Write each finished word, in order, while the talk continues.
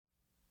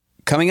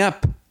Coming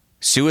up,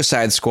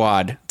 Suicide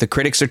Squad. The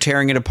critics are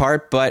tearing it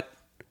apart, but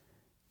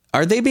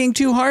are they being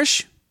too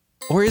harsh?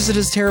 Or is it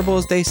as terrible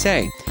as they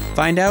say?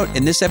 Find out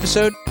in this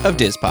episode of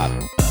Diz Pop.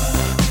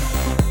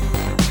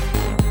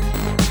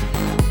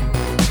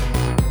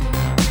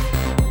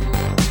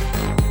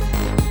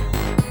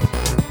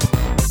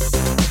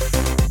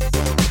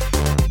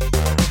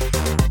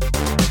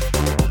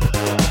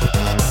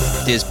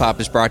 Diz Pop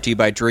is brought to you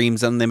by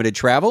Dreams Unlimited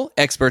Travel,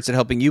 experts at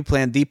helping you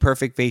plan the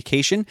perfect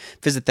vacation.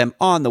 Visit them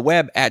on the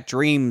web at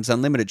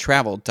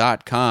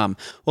dreamsunlimitedtravel.com.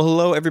 Well,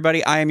 hello,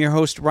 everybody. I am your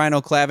host,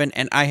 Ryno Clavin,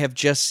 and I have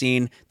just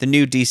seen the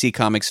new DC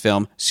Comics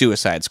film,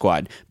 Suicide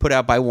Squad, put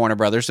out by Warner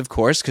Brothers, of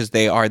course, because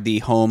they are the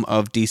home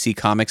of DC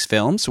Comics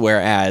films,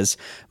 whereas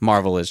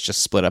Marvel is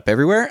just split up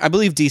everywhere. I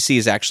believe DC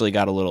has actually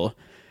got a little,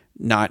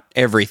 not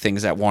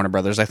everything's at Warner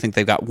Brothers. I think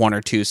they've got one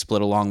or two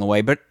split along the way,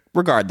 but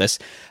regardless,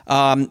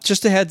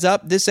 just a heads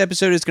up, this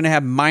episode is going to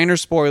have minor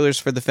spoilers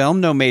for the film,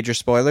 no major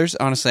spoilers.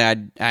 Honestly, I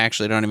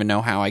actually don't even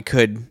know how I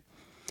could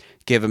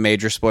give a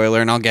major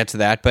spoiler, and I'll get to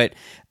that. But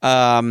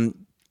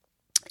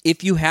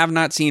if you have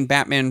not seen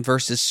Batman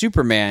vs.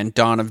 Superman,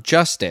 Dawn of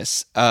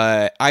Justice,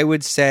 I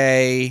would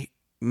say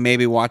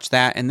maybe watch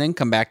that and then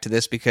come back to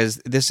this, because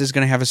this is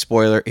going to have a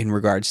spoiler in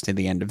regards to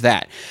the end of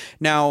that.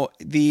 Now,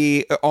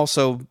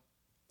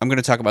 I'm going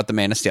to talk about the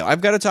Man of Steel.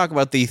 I've got to talk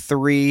about the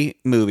three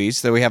movies.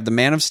 So we have the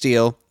Man of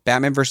Steel,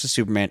 Batman vs.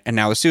 Superman, and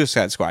now the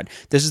Suicide Squad.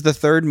 This is the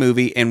third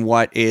movie in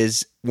what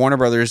is Warner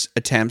Brothers'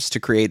 attempts to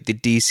create the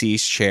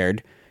DC's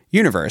shared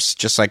universe,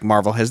 just like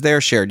Marvel has their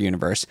shared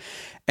universe.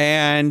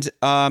 And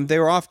they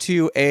were off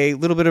to a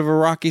little bit of a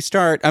rocky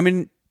start. I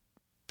mean,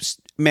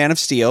 Man of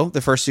Steel,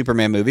 the first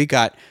Superman movie,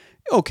 got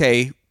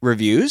okay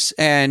reviews,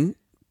 and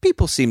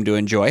people seem to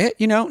enjoy it.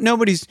 You know,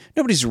 nobody's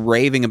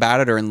raving about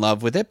it or in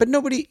love with it, but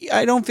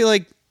I don't feel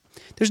like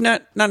there's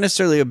not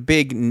necessarily a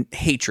big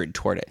hatred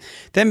toward it.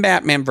 Then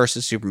Batman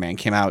vs. Superman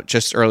came out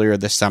just earlier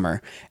this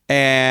summer,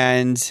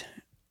 and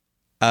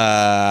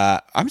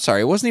I'm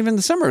sorry, it wasn't even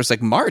the summer. It was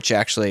like March,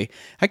 actually.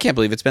 I can't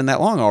believe it's been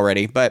that long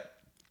already, but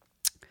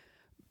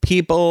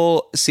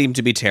people seem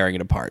to be tearing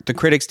it apart. The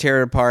critics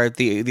tear it apart.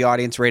 The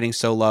audience rating's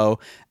so low.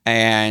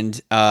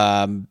 And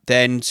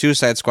then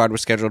Suicide Squad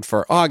was scheduled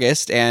for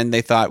August, and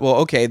they thought, well,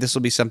 okay, this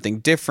will be something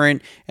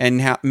different,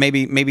 and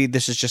maybe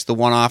this is just the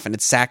one-off, and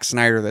it's Zack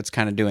Snyder that's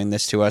kind of doing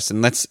this to us,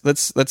 and let's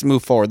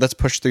move forward. Let's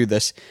push through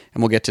this,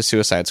 and we'll get to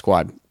Suicide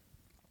Squad.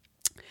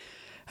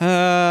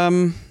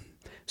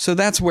 So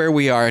that's where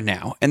we are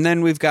now. And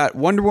then we've got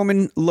Wonder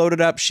Woman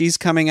loaded up. She's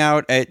coming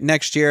out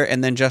next year,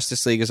 and then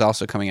Justice League is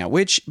also coming out,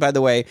 which, by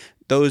the way,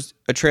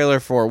 a trailer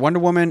for Wonder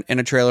Woman and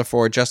a trailer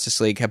for Justice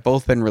League have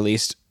both been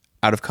released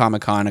out of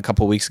Comic-Con a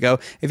couple weeks ago.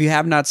 If you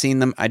have not seen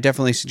them, I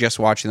definitely suggest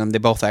watching them. They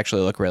both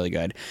actually look really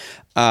good.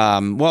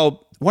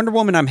 Well, Wonder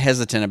Woman I'm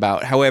hesitant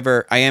about.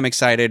 However, I am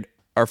excited.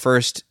 Our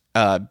first,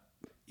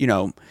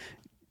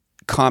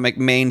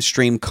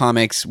 mainstream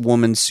comics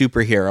woman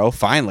superhero,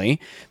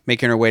 finally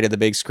making her way to the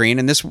big screen.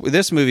 And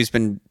this movie's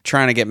been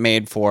trying to get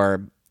made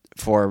for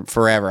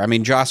forever. I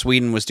mean, Joss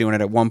Whedon was doing it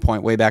at one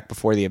point way back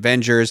before the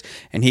Avengers,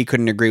 and he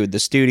couldn't agree with the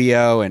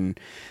studio, and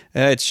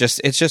it's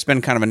just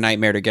been kind of a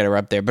nightmare to get her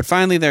up there. But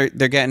finally, they're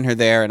getting her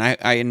there, and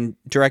I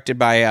directed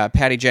by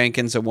Patty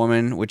Jenkins, a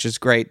woman, which is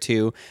great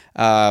too.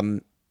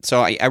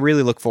 So I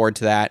really look forward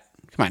to that.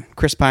 Come on,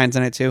 Chris Pine's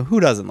in it too. Who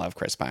doesn't love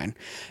Chris Pine?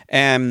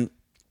 And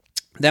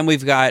then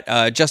we've got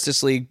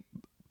Justice League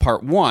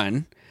Part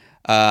 1,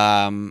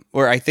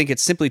 where I think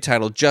it's simply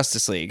titled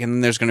Justice League, and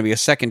then there's going to be a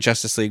second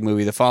Justice League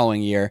movie the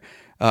following year,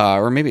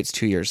 or maybe it's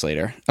 2 years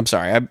later. I'm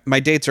sorry, my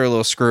dates are a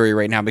little screwy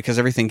right now because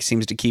everything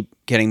seems to keep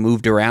getting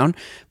moved around,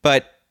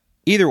 but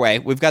either way,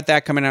 we've got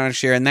that coming out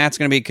next year, and that's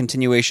going to be a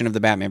continuation of the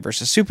Batman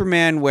vs.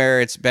 Superman, where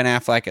it's Ben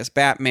Affleck as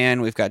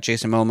Batman, we've got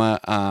Jason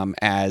Momoa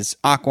as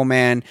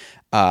Aquaman,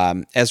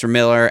 Ezra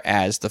Miller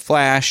as The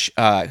Flash,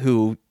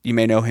 who you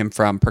may know him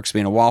from Perks of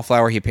Being a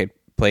Wallflower. He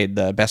played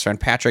the best friend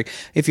Patrick.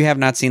 If you have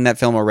not seen that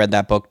film or read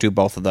that book, do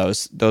both of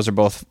those. Those are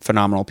both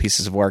phenomenal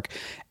pieces of work.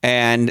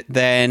 And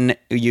then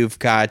you've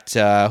got,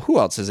 who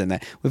else is in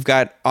that? We've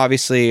got,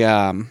 obviously,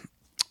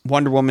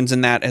 Wonder Woman's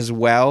in that as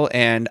well,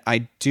 and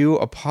I do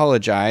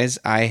apologize.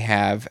 I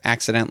have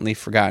accidentally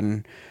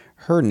forgotten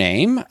her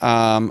name,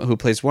 who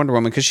plays Wonder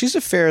Woman, because she's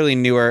a fairly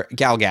newer,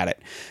 Gal Gadot.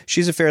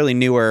 She's a fairly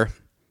newer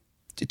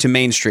to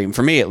mainstream,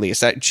 for me at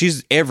least.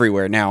 She's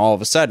everywhere now all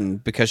of a sudden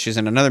because she's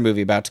in another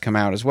movie about to come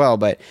out as well,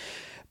 but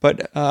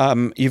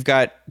you've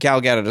got Gal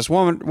Gadot as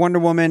Wonder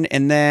Woman,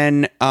 and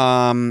then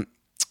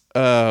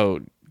oh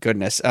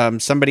goodness,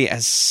 somebody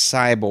as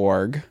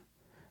Cyborg,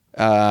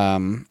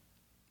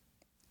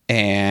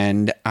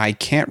 and I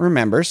can't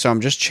remember, so I'm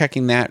just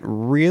checking that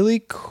really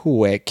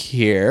quick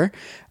here.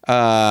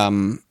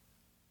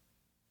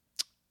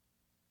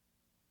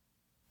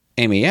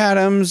 Amy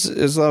Adams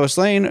as Lois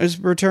Lane is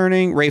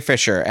returning. Ray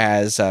Fisher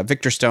as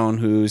Victor Stone,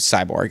 who's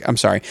Cyborg. I'm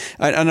sorry.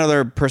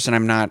 Another person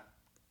I'm not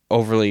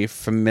overly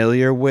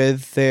familiar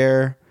with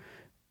their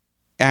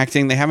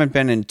acting. They haven't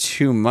been in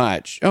too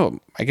much. Oh,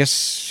 I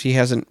guess he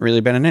hasn't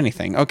really been in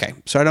anything. Okay,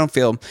 so I don't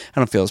feel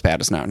as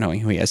bad as not knowing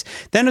who he is.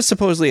 Then it's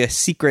supposedly a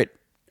secret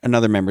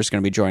another member is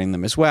going to be joining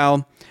them as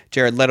well.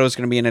 Jared Leto is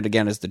going to be in it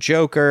again as the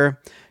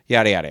Joker.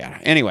 Yada, yada, yada.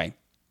 Anyway.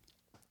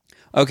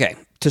 Okay.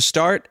 To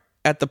start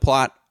at the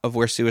plot of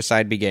where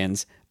Suicide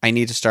begins, I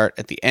need to start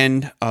at the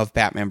end of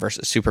Batman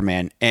versus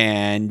Superman.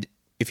 And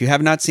if you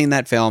have not seen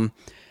that film,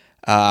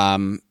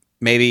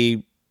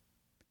 maybe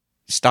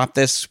stop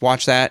this,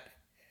 watch that,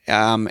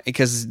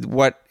 because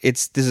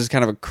this is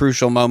kind of a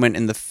crucial moment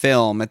in the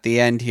film at the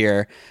end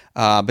here.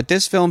 But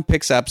this film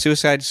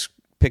Suicide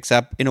picks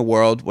up in a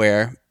world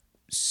where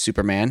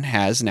Superman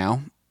has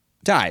now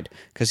died,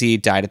 because he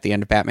died at the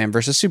end of Batman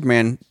versus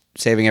Superman,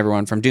 saving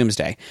everyone from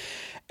Doomsday.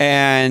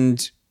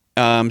 And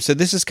so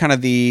this is kind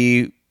of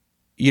the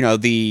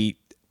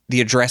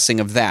addressing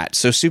of that.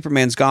 So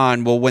Superman's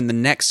gone. Well, when the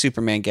next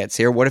Superman gets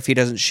here, what if he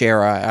doesn't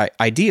share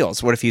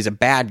ideals? What if he's a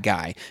bad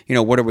guy?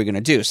 What are we going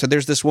to do? So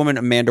there's this woman,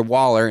 Amanda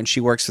Waller, and she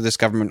works for this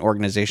government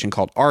organization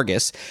called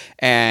Argus.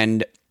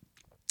 And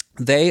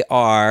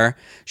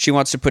she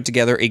wants to put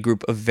together a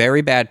group of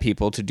very bad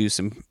people to do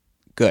some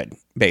good,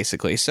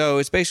 basically. So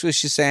it's basically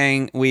she's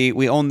saying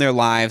we own their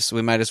lives,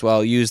 we might as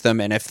well use them,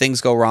 and if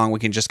things go wrong, we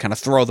can just kind of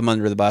throw them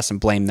under the bus and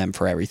blame them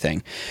for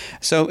everything.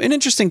 So an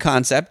interesting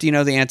concept, the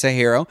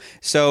anti-hero.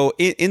 So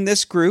in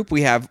this group,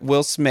 we have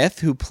Will Smith,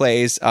 who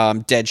plays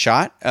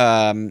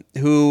Deadshot,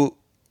 who,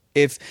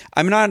 if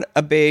I'm not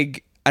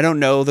I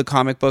don't know the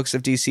comic books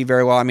of DC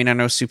very well. I mean, I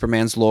know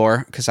Superman's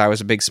lore because I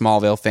was a big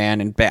Smallville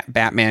fan, and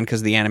Batman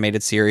because of the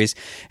animated series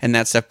and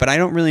that stuff. But I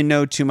don't really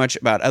know too much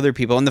about other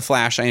people. And The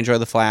Flash, I enjoy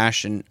The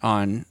Flash, and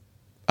on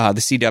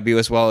the CW,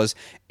 as well as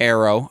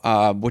Arrow,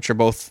 which are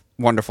both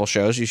wonderful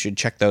shows. You should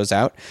check those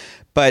out.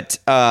 But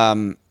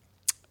I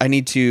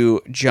need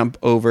to jump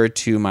over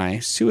to my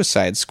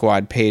Suicide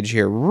Squad page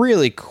here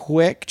really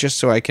quick, just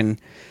so I can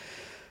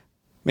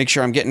make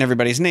sure I'm getting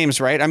everybody's names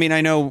right. I mean,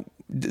 I know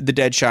the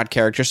Deadshot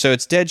character. So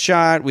it's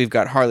Deadshot. We've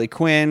got Harley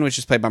Quinn, which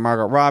is played by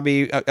Margot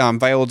Robbie.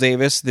 Viola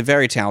Davis, the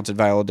very talented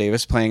Viola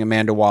Davis, playing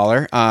Amanda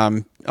Waller.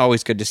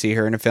 Always good to see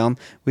her in a film.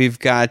 We've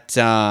got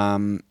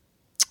wow,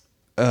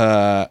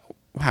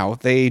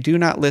 they do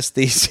not list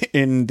these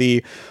in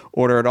the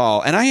order at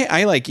all. And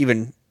I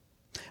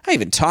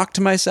even talked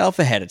to myself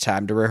ahead of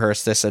time to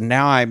rehearse this, and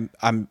now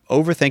I'm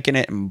overthinking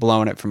it and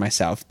blowing it for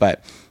myself.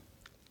 But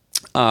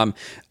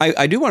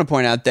I do want to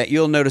point out that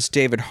you'll notice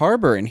David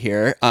Harbour in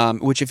here,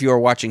 which if you are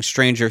watching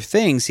Stranger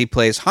Things, he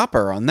plays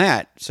Hopper on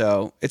that.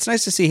 So it's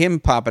nice to see him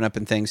popping up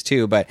in things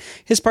too, but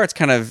his part's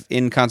kind of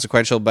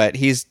inconsequential, but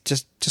he's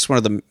just one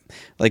of the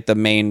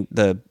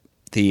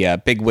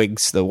big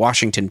wigs, the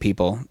Washington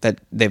people that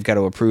they've got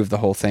to approve the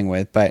whole thing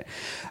with. But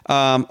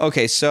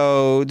okay,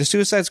 so the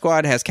Suicide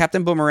Squad has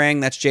Captain Boomerang,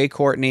 that's Jay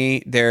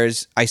Courtney. There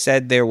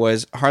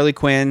was Harley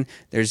Quinn,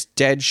 there's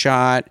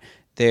Deadshot,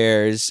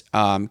 there's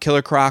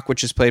Killer Croc,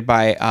 which is played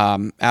by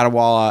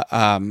Adewale.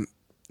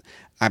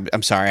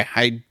 I'm sorry,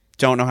 I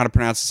don't know how to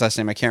pronounce his last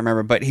name. I can't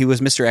remember, but he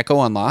was Mr. Echo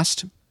on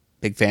Lost.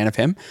 Big fan of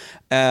him.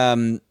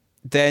 Then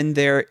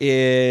there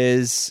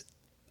is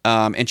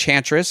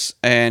Enchantress,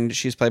 and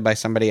she's played by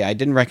somebody I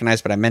didn't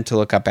recognize, but I meant to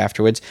look up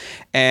afterwards.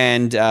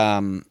 And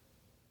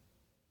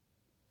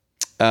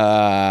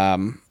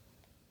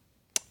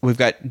we've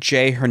got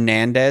Jay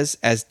Hernandez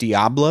as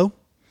Diablo.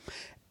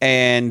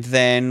 And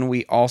then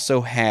we also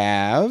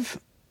have,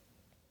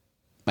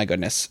 my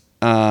goodness,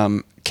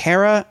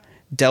 Cara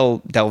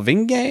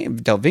Delvinge.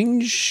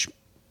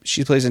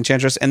 She plays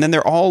Enchantress. And then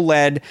they're all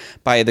led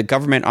by the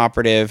government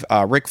operative,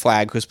 Rick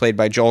Flag, who's played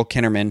by Joel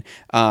Kinnaman.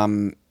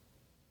 I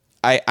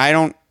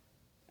don't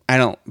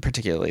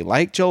particularly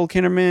like Joel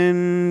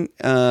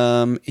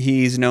Kinnaman.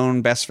 He's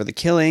known best for The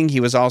Killing.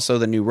 He was also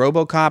the new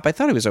RoboCop. I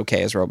thought he was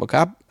okay as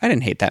RoboCop. I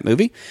didn't hate that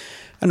movie.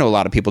 I know a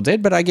lot of people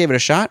did, but I gave it a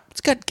shot. It's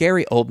got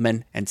Gary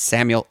Oldman and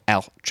Samuel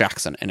L.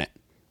 Jackson in it.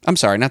 I'm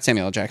sorry, not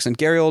Samuel L. Jackson.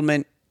 Gary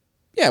Oldman.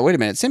 Yeah, wait a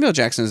minute. Samuel L.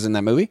 Jackson is in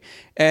that movie.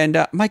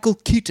 And Michael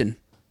Keaton.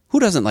 Who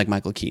doesn't like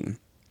Michael Keaton?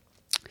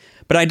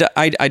 But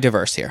I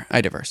diverse here.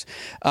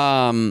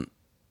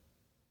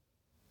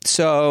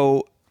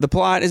 So the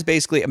plot is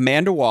basically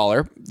Amanda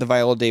Waller, the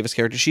Viola Davis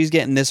character. She's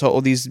getting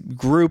these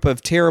group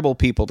of terrible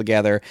people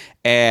together,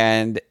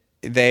 and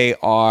they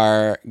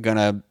are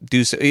gonna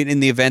do so in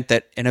the event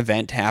that an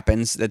event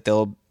happens, that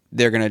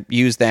they're gonna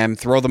use them,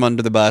 throw them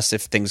under the bus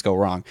if things go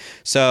wrong.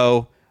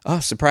 So, oh,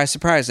 surprise,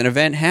 surprise, an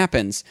event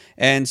happens,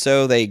 and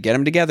so they get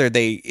them together.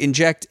 They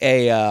inject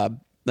if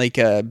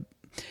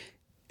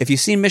you've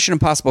seen Mission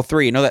Impossible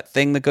 3, you know that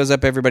thing that goes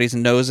up everybody's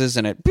noses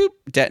and it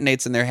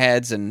detonates in their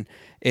heads, and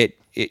it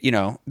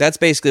that's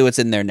basically what's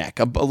in their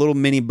neck, a little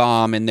mini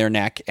bomb in their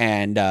neck,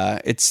 and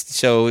it's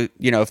so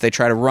if they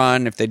try to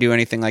run, if they do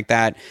anything like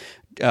that,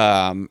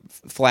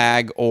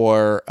 Flag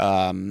or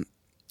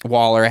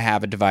Waller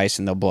have a device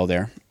and they'll blow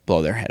their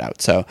head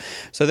out. So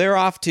they're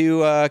off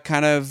to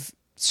kind of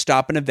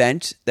stop an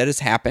event that has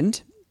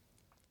happened,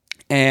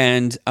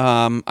 and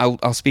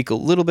I'll speak a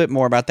little bit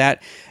more about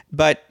that.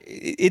 But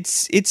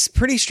it's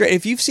pretty straight.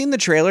 If you've seen the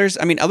trailers,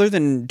 I mean, other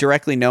than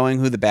directly knowing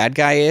who the bad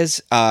guy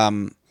is,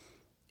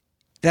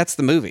 that's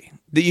the movie.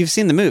 that you've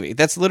seen the movie.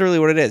 That's literally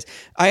what it is.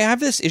 I have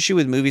this issue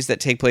with movies that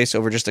take place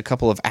over just a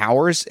couple of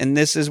hours, and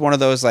this is one of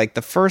those, like,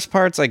 the first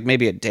part's like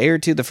maybe a day or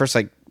two, the first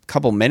like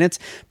couple minutes,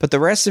 but the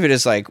rest of it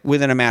is like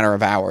within a matter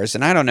of hours.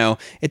 And I don't know,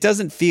 it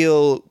doesn't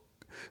feel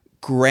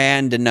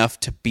grand enough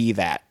to be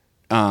that.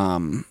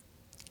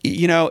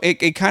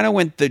 It kind of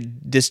went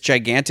this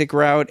gigantic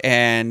route,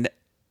 and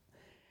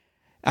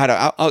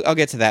I'll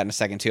get to that in a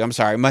second too. I'm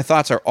sorry, my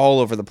thoughts are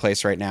all over the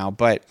place right now,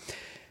 but.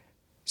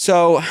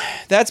 So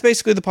that's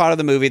basically the plot of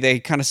the movie. They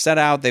kind of set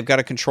out, they've got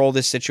to control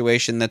this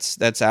situation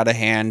that's out of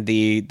hand.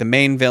 The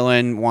main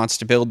villain wants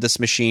to build this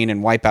machine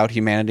and wipe out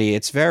humanity.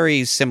 It's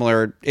very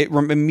similar. It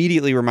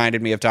immediately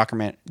reminded me of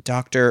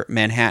Dr.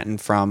 Manhattan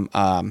from,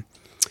 my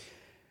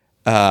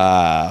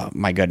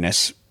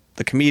goodness,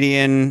 the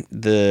comedian,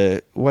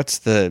 that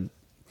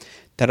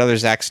other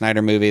Zack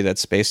Snyder movie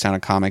that's based on a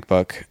comic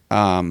book.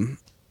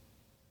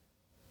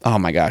 Oh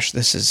my gosh,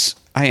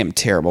 I am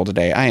terrible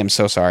today. I am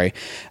so sorry.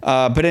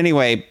 But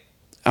anyway,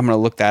 I'm going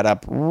to look that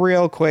up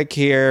real quick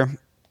here.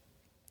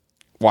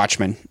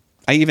 Watchmen.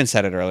 I even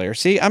said it earlier.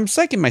 See, I'm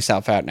psyching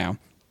myself out now.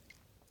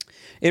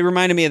 It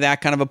reminded me of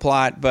that kind of a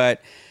plot,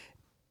 but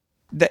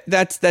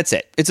that's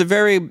it. It's a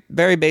very,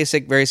 very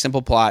basic, very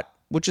simple plot,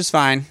 which is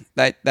fine.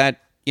 That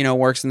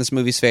works in this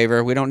movie's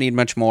favor. We don't need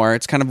much more.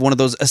 It's kind of one of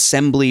those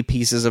assembly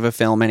pieces of a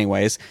film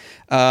anyways.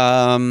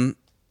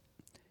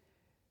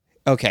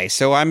 Okay,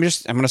 so I'm going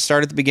to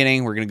start at the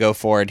beginning. We're going to go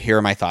forward. Here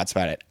are my thoughts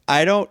about it.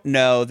 I don't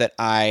know that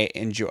I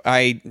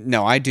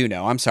do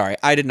know. I'm sorry.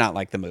 I did not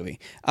like the movie.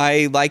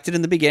 I liked it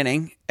in the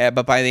beginning,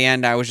 but by the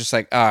end, I was just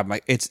like,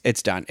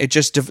 it's done. It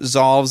just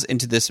dissolves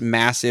into this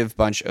massive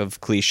bunch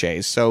of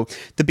cliches. So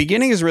the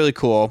beginning is really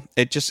cool.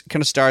 It just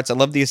kind of starts. I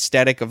love the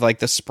aesthetic of like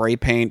the spray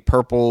paint,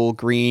 purple,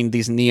 green,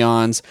 these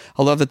neons.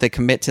 I love that they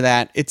commit to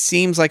that. It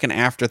seems like an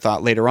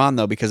afterthought later on,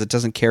 though, because it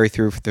doesn't carry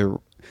through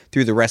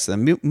the rest of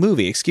the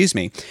movie, excuse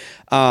me.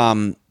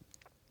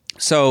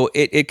 So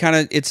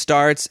it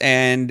starts,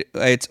 and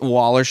it's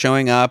Waller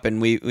showing up,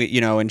 and we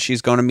and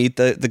she's going to meet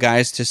the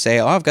guys to say,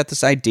 oh, I've got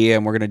this idea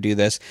and we're going to do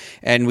this.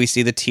 And we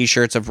see the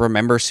t-shirts of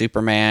Remember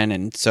Superman.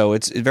 And so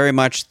it's very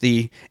much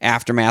the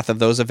aftermath of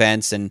those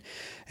events. And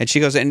she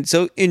goes, and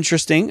so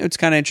interesting. It's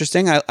kind of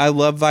interesting. I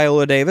love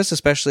Viola Davis,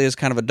 especially as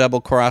kind of a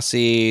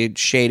double-crossy,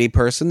 shady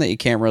person that you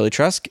can't really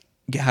trust.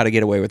 How to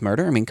Get Away with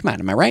Murder. I mean, come on,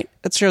 am I right?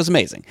 That show's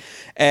amazing.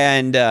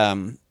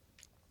 And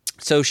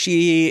so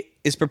she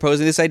is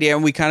proposing this idea,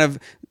 and we kind of,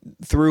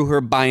 through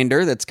her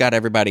binder that's got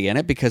everybody in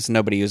it, because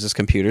nobody uses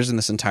computers in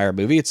this entire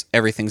movie.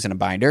 Everything's in a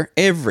binder.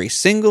 Every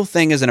single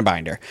thing is in a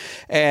binder.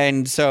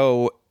 And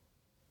so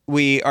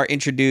we are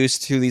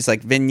introduced to these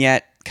like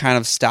vignette kind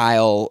of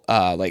style,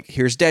 like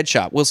here's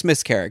Deadshot, Will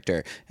Smith's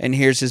character, and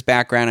here's his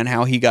background and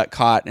how he got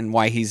caught and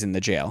why he's in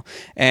the jail,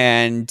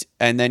 and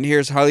then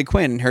here's Harley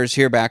Quinn, here's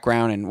her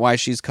background and why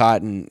she's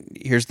caught, and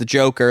here's the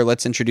Joker.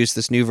 Let's introduce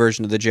this new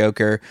version of the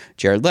Joker,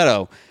 Jared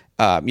Leto,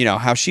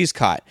 how she's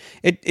caught.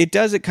 It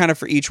does it kind of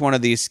for each one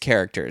of these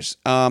characters.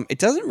 It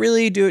doesn't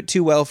really do it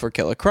too well for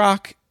Killer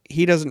Croc.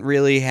 He doesn't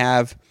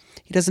add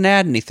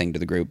anything to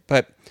the group,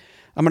 but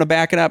I'm going to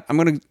back it up. I'm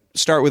going to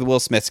start with Will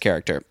Smith's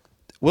character.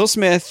 Will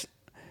Smith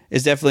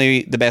is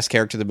definitely the best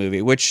character of the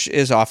movie, which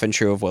is often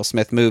true of Will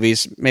Smith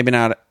movies. Maybe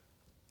not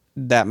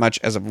that much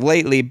as of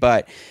lately,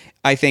 but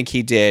I think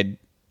he did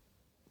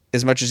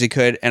as much as he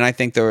could, and I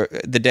think the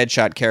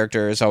Deadshot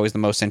character is always the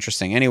most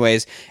interesting.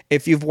 Anyways,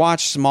 if you've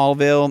watched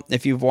Smallville,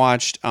 if you've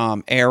watched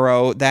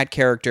Arrow, that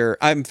character,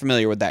 I'm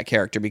familiar with that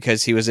character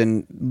because he was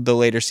in the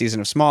later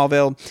season of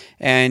Smallville,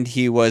 and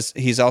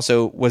he's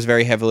also was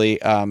very heavily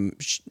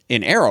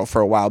in Arrow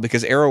for a while,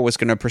 because Arrow was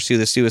going to pursue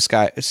the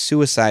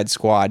Suicide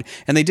Squad,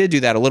 and they did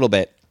do that a little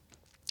bit.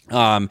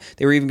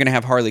 They were even going to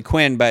have Harley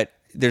Quinn, but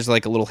there's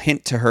like a little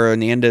hint to her in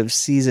the end of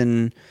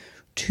season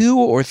 2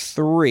 or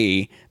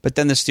 3, but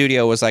then the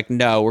studio was like,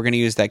 no, we're going to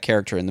use that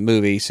character in the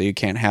movie, so you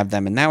can't have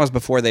them. And that was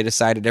before they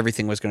decided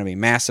everything was going to be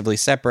massively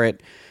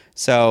separate.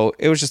 So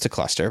it was just a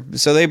cluster.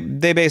 So they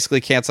basically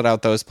canceled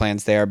out those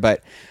plans there.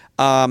 But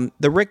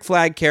the Rick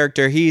Flag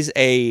character, he's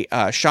a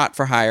shot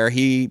for hire.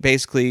 He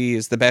basically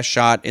is the best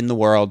shot in the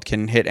world,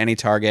 can hit any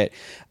target,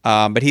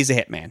 but he's a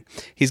hitman.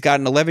 He's got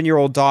an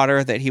 11-year-old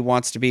daughter that he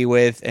wants to be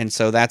with, and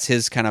so that's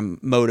his kind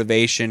of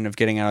motivation of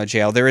getting out of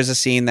jail. There is a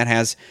scene that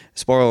has,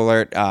 spoiler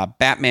alert,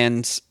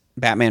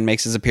 Batman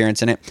makes his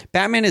appearance in it.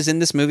 Batman is in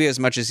this movie as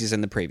much as he's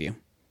in the preview.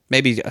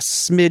 Maybe a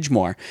smidge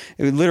more.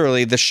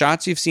 Literally, the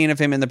shots you've seen of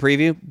him in the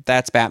preview,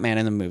 that's Batman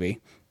in the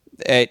movie.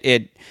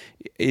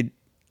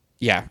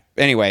 Yeah.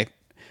 Anyway,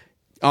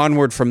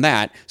 onward from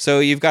that. So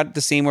you've got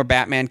the scene where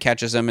Batman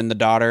catches him, and the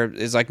daughter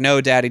is like,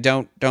 "No, Daddy,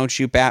 don't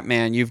shoot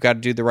Batman. You've got to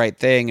do the right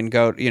thing and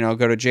go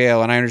to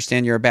jail. And I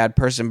understand you're a bad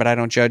person, but I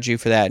don't judge you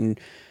for that." And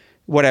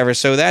whatever.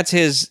 So that's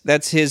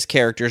his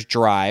character's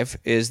drive,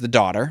 is the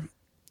daughter,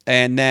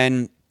 and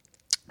then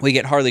We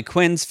get Harley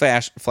Quinn's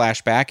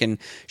flashback, and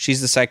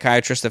she's the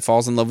psychiatrist that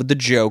falls in love with the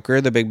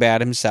Joker, the big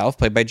bad himself,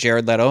 played by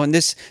Jared Leto. And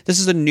this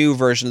is a new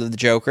version of the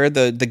Joker,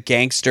 the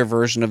gangster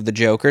version of the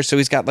Joker. So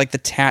he's got like the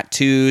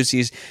tattoos.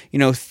 He's,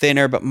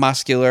 thinner but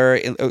muscular,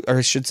 or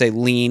I should say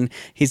lean.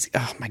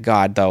 Oh my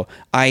God, though.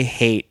 I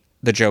hate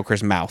the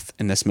Joker's mouth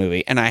in this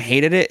movie. And I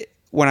hated it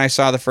when I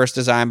saw the first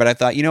design, but I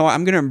thought, what,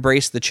 I'm going to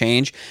embrace the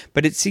change.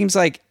 But it seems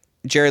like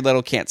Jared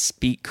Leto can't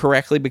speak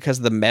correctly because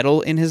of the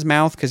metal in his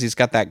mouth, because he's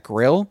got that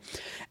grill.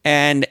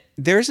 And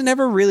there's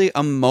never really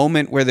a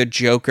moment where the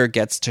Joker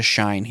gets to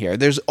shine here.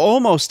 There's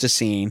almost a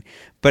scene,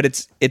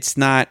 but it's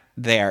not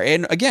there.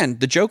 And again,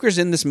 the Joker's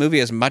in this movie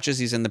as much as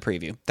he's in the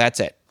preview.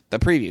 That's it. The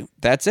preview.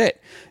 That's it.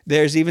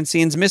 There's even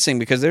scenes missing,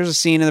 because there's a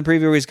scene in the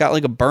preview where he's got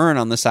like a burn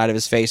on the side of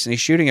his face and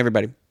he's shooting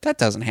everybody. That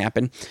doesn't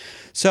happen.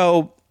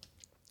 So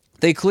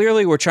they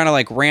clearly were trying to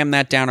like ram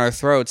that down our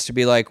throats to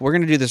be like, we're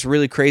going to do this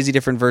really crazy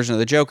different version of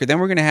the Joker. Then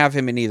we're going to have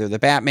him in either the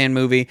Batman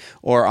movie,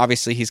 or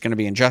obviously he's going to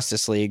be in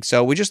Justice League.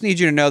 So we just need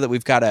you to know that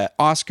we've got an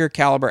Oscar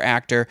caliber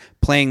actor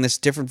playing this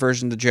different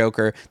version of the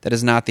Joker that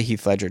is not the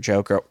Heath Ledger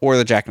Joker or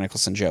the Jack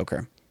Nicholson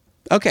Joker.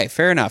 Okay,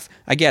 fair enough.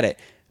 I get it.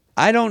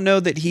 I don't know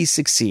that he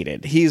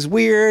succeeded. He's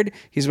weird,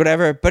 he's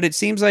whatever, but it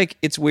seems like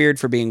it's weird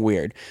for being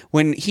weird.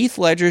 When Heath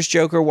Ledger's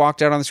Joker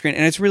walked out on the screen,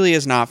 and it really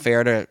is not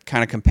fair to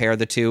kind of compare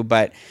the two,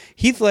 but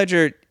Heath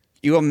Ledger,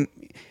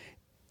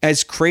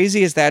 as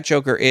crazy as that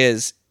Joker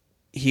is,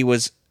 he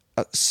was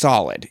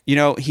solid.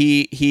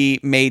 He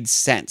made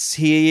sense.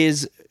 He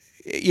is,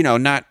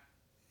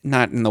 not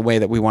in the way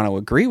that we want to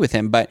agree with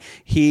him, but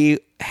he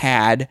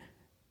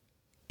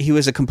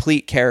was a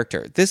complete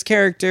character. This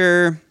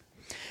character,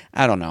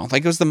 I don't know.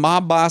 Like, it was the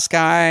mob boss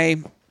guy,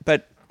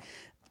 but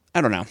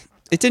I don't know.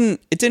 It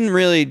didn't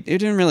really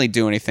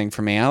do anything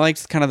for me. I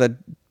liked kind of the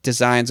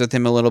designs with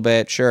him a little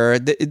bit. Sure.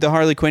 The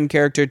Harley Quinn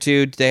character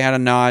too, they had a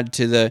nod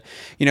to the,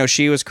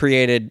 she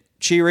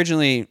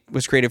originally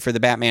was created for the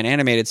Batman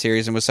animated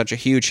series and was such a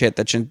huge hit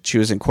that she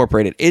was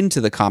incorporated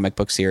into the comic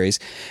book series.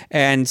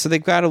 And so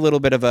they've got a little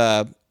bit of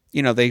a,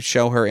 they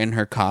show her in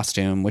her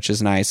costume, which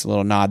is nice. A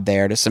little nod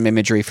there to some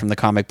imagery from the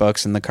comic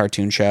books and the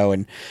cartoon show.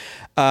 And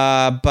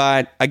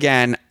but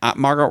again,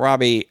 Margot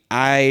Robbie,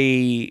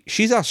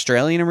 she's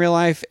Australian in real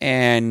life,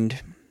 and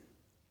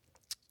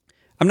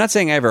I'm not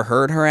saying I ever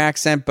heard her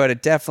accent,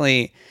 but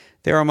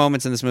there are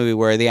moments in this movie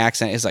where the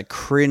accent is like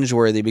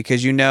cringeworthy,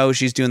 because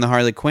she's doing the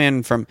Harley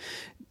Quinn from.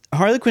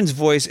 Harley Quinn's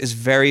voice is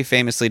very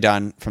famously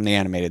done from the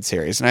animated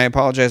series, and I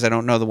apologize, I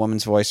don't know the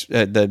woman's voice,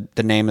 the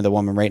name of the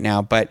woman right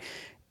now, but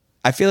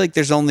I feel like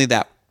there's only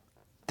that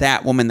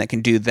woman that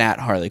can do that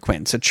Harley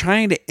Quinn. So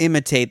trying to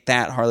imitate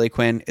that Harley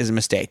Quinn is a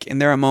mistake.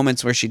 And there are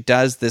moments where she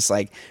does this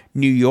like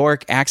New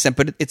York accent,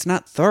 but it's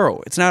not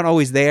thorough. It's not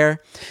always there.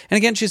 And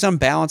again, she's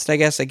unbalanced, I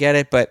guess. I get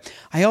it. But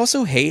I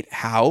also hate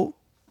how,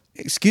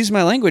 excuse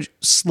my language,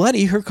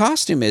 slutty her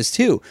costume is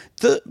too.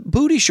 The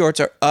booty shorts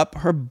are up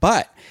her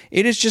butt.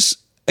 It is just,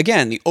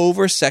 again, the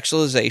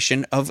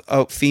over-sexualization of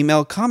a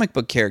female comic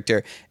book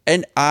character.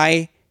 And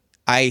I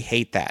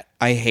hate that.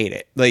 I hate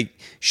it. Like,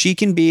 she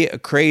can be a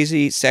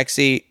crazy,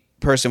 sexy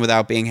person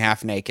without being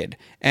half naked,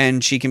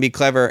 and she can be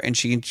clever, and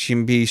she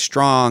can be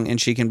strong,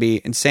 and she can be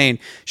insane.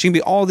 She can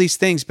be all these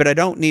things, but I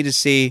don't need to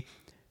see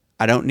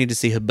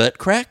her butt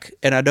crack,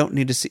 and I don't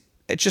need to see.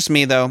 It's just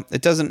me though.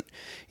 It doesn't.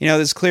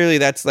 There's clearly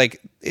that's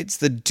like it's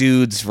the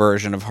dude's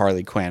version of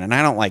Harley Quinn, and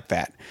I don't like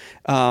that.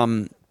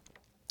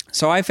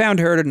 So I found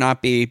her to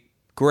not be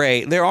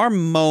great. There are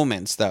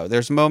moments though.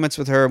 There's moments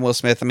with her and Will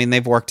Smith. I mean,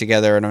 they've worked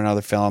together in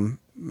another film.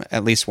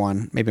 At least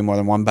one, maybe more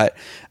than one, but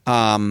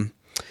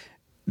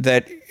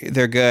that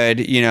they're good.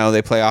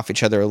 They play off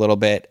each other a little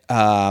bit,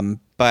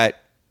 but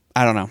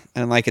I don't know. I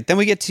don't like it. Then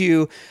we get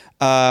to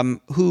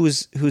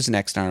who's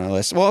next on our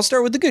list. Well, I'll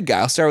start with the good guy.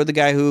 I'll start with the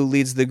guy who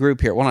leads the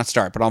group here. Well, not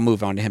start, but I'll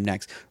move on to him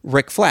next.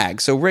 Rick Flag.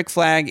 So Rick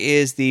Flag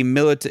is the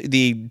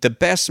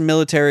best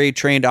military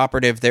trained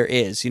operative there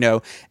is,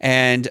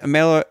 and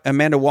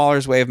Amanda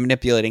Waller's way of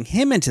manipulating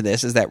him into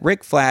this is that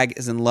Rick Flag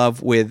is in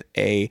love with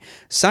a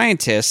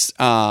scientist,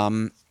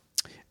 Dr.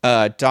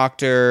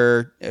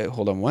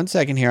 Hold on one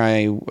second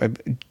here.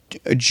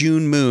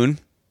 June Moon.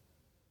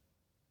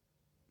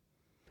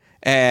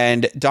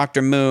 And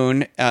Dr.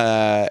 Moon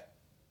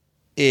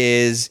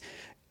is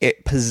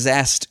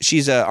possessed.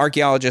 She's an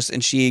archaeologist,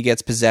 and she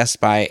gets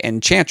possessed by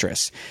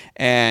Enchantress.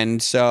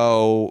 And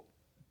so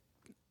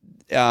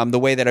the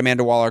way that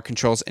Amanda Waller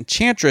controls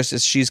Enchantress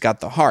is she's got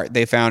the heart.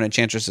 They found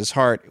Enchantress's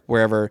heart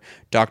wherever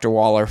Dr.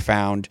 Waller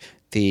found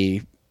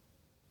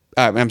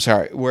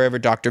wherever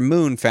Dr.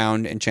 Moon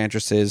found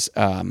Enchantress's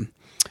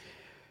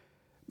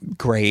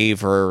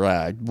grave,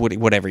 or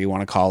whatever you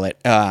want to call it.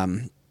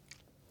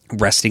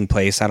 Resting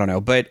place, I don't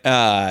know, but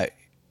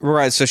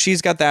right, so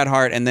she's got that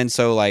heart, and then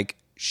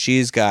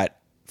she's got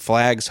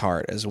Flag's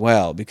heart as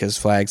well, because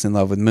Flag's in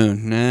love with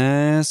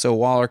Moon. So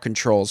Waller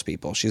controls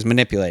people. She's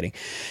manipulating.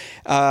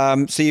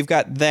 So you've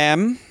got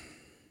them,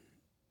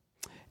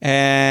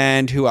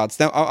 and who else?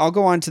 Now I'll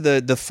go on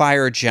to the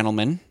Fire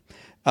Gentleman,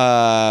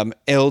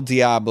 El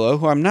Diablo,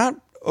 who I'm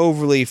not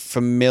overly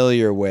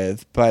familiar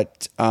with,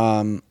 but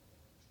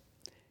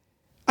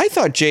I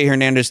thought Jay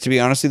Hernandez, to be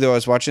honest with you, though I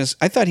was watching this,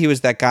 I thought he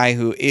was that guy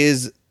who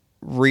is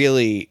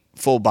really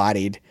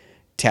full-bodied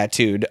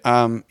tattooed.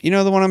 You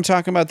know the one I'm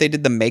talking about? They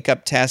did the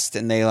makeup test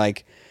and they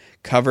like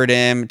covered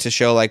him to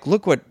show like,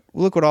 look what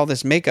all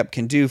this makeup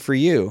can do for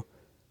you.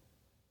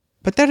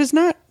 But that's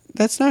not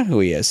who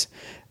he is.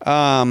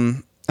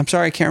 I'm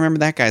sorry, I can't remember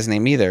that guy's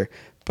name either.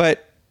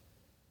 But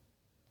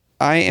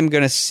I am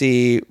going to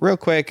see real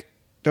quick.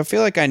 Don't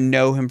feel like I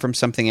know him from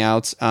something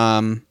else.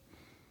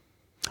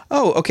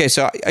 Okay.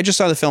 So I just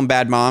saw the film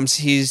Bad Moms.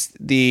 He is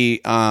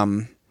the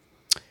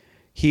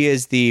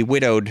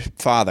widowed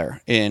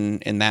father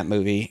in that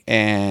movie,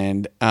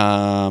 and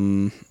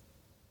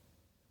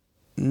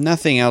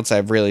nothing else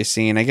I've really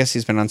seen. I guess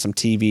he's been on some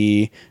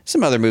TV,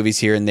 some other movies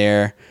here and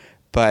there,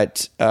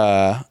 but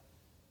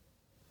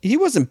he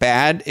wasn't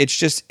bad. It's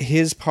just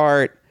his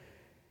part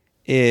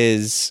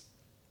is,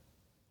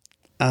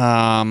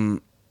 I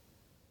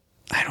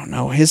don't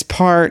know. His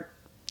part,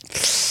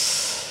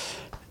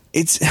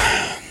 it's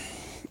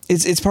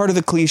part of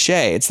the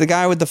cliche. It's the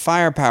guy with the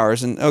fire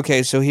powers. And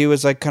okay, so he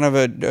was like kind of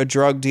a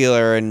drug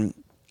dealer and,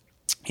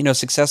 you know,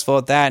 successful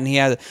at that. And he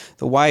had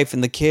the wife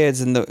and the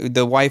kids, and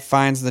the wife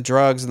finds the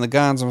drugs and the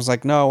guns and was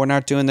like, no, we're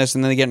not doing this.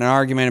 And then they get in an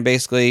argument, and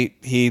basically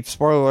he,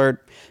 spoiler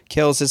alert,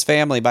 kills his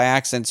family by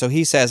accident. So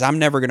he says, I'm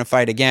never going to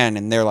fight again.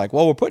 And they're like,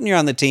 well, we're putting you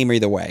on the team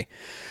either way.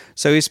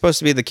 So he's supposed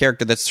to be the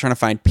character that's trying to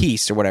find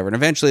peace or whatever. And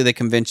eventually they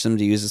convince him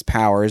to use his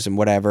powers and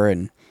whatever,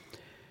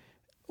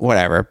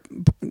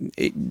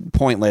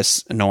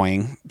 pointless,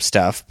 annoying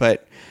stuff.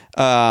 But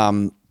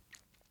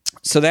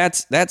so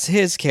that's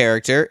his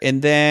character.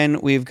 And then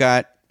we've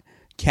got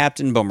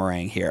Captain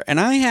Boomerang here. And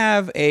I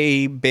have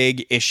a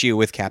big issue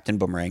with Captain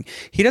Boomerang.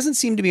 He doesn't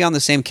seem to be on the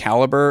same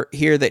caliber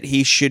here that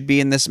he should be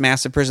in this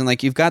massive prison.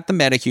 Like, you've got the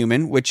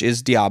metahuman, which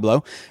is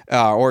Diablo,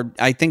 or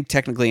I think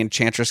technically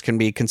Enchantress can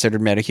be considered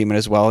metahuman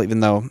as well,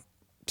 even though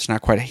it's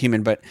not quite a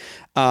human. But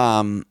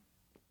and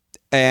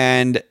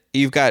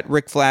you've got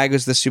Rick Flag,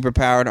 who's the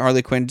superpowered,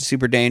 Harley Quinn,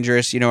 super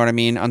dangerous, you know what I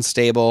mean,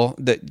 unstable.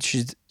 That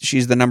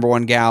she's the number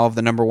one gal of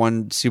the number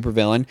one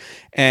supervillain.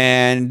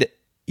 And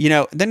you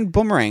know, then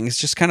Boomerang is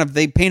just kind of,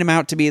 they paint him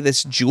out to be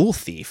this jewel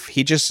thief.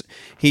 He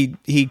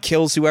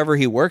kills whoever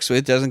he works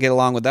with, doesn't get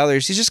along with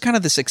others. He's just kind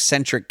of this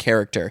eccentric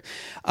character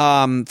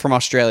from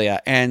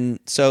Australia. And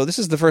so this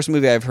is the first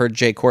movie I've heard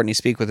Jay Courtney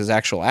speak with his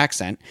actual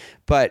accent,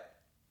 but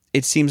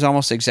it seems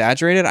almost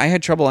exaggerated. I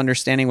had trouble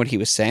understanding what he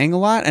was saying a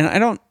lot, and I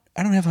don't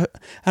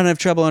have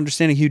trouble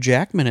understanding Hugh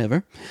Jackman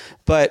ever,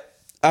 but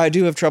I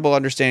do have trouble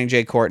understanding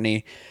Jay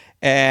Courtney.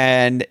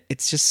 And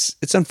it's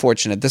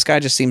unfortunate. This guy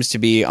just seems to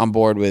be on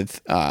board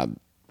with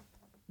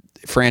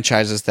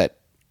franchises that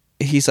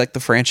he's like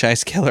the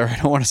franchise killer. I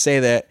don't want to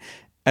say that.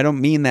 I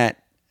don't mean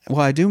that.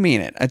 Well, I do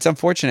mean it. It's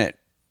unfortunate.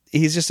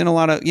 He's just in a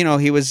lot of, you know,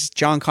 he was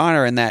John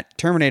Connor in that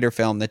Terminator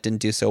film that didn't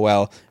do so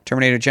well,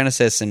 Terminator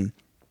Genesis, and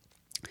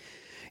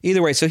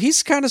either way, so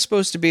he's kind of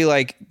supposed to be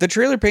like, the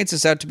trailer paints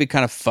us out to be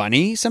kind of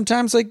funny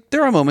sometimes. Like,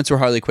 there are moments where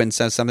Harley Quinn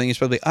says something, you're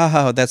supposed to be,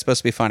 oh, that's supposed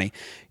to be funny.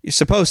 You're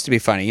supposed to be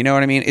funny. You know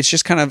what I mean? It's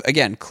just kind of,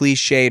 again,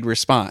 cliched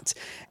response.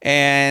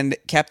 And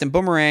Captain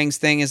Boomerang's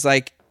thing is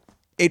like,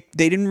 they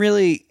didn't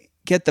really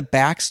get the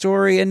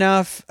backstory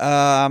enough. Okay.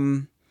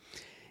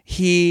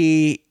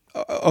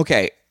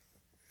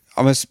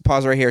 I'm going to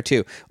pause right here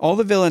too. All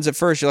the villains at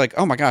first, you're like,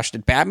 oh my gosh,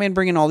 did Batman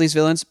bring in all these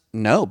villains?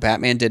 No,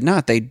 Batman did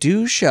not. They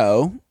do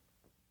show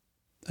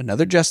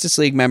another Justice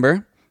League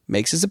member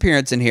makes his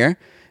appearance in here,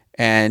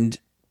 and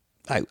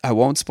I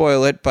won't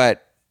spoil it,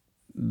 but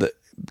the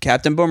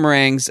Captain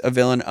Boomerang's a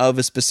villain of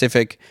a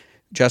specific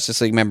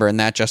Justice League member, and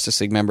that Justice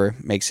League member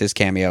makes his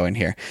cameo in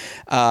here.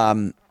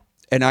 And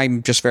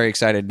I'm just very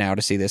excited now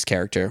to see this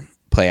character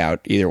play out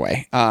either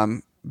way.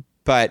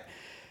 But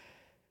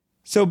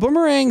so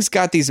Boomerang's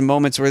got these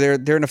moments where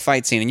they're in a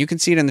fight scene, and you can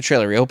see it in the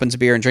trailer. He opens a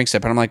beer and drinks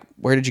it, and I'm like,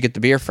 where did you get the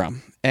beer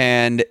from?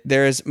 And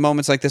there's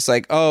moments like this,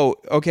 like, oh,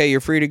 okay,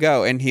 you're free to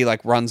go. And he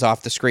like runs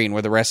off the screen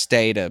where the rest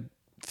stay to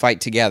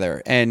fight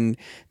together. And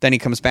then he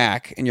comes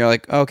back and you're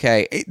like,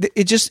 okay,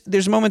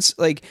 there's moments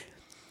like,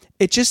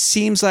 it just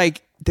seems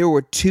like there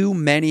were too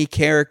many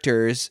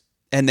characters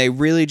and they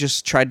really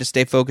just tried to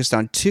stay focused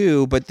on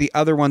two, but the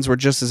other ones were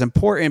just as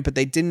important, but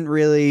they didn't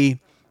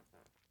really,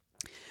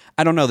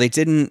 I don't know, they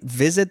didn't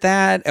visit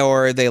that,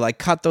 or they like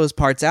cut those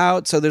parts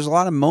out. So there's a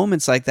lot of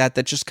moments like that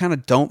just kind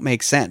of don't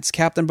make sense.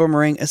 Captain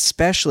Boomerang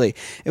especially.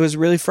 It was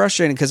really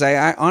frustrating because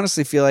I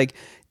honestly feel like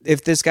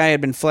if this guy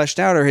had been fleshed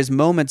out, or his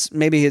moments,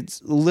 maybe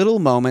his little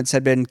moments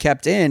had been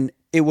kept in,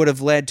 it would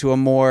have led to a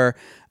more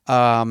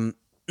fulfilling,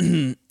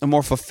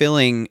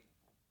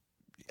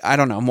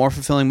 more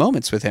fulfilling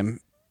moments with him.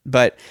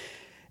 But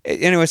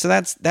anyway, so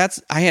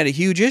that's I had a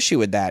huge issue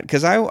with that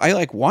because I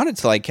like wanted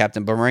to like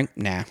Captain Boomerang.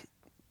 Nah.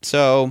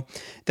 So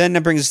then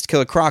that brings us to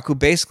Killer Croc, who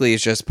basically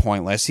is just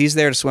pointless. He's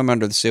there to swim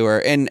under the sewer.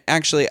 And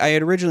actually, I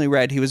had originally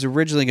read he was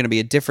originally going to be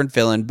a different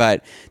villain,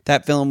 but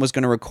that villain was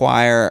going to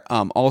require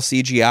all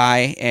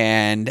CGI.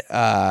 And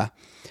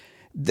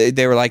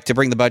they were like, to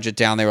bring the budget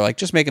down, they were like,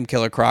 just make him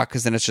Killer Croc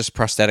because then it's just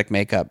prosthetic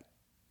makeup.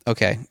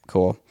 Okay,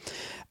 cool.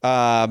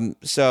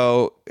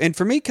 So, and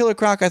for me, Killer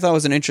Croc I thought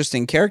was an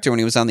interesting character when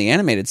he was on the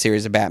animated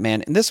series of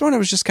Batman. And this one, it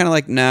was just kind of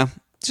like, nah,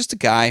 just a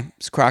guy.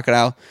 It's a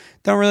crocodile.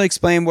 Don't really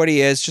explain what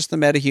he is. Just the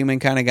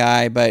metahuman kind of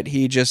guy. But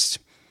he just,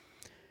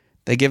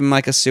 they give him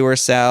like a sewer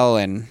cell,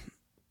 and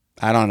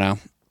I don't know.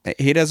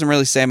 He doesn't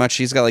really say much.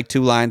 He's got like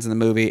 2 lines in the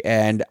movie,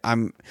 and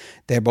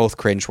they're both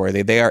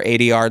cringeworthy. They are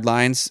 80-yard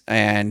lines,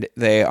 and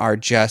they are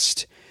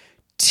just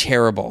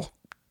terrible.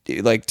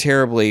 Like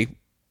terribly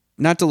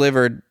not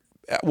delivered.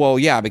 Well,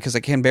 yeah, because I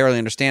can barely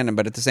understand them,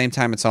 but at the same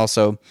time, it's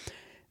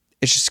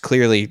just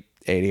clearly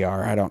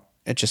ADR.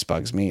 It just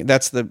bugs me.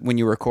 That's when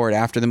you record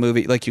after the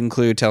movie, like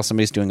you tell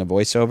somebody's doing a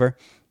voiceover.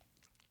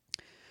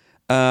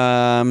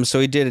 So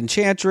we did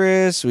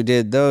Enchantress, we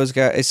did those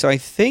guys. So I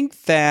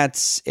think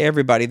that's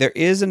everybody. There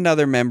is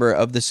another member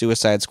of the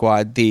Suicide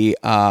Squad, the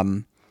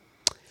kind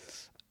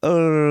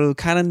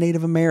of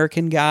Native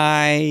American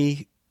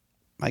guy.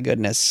 My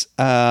goodness.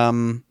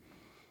 IMDb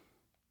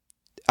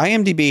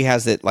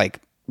has it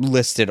like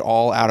listed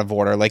all out of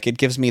order. Like it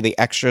gives me the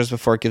extras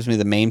before it gives me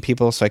the main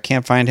people, so I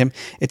can't find him.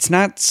 It's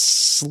not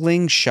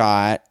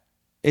Slingshot.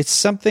 It's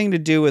something to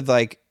do with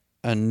like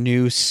a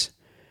noose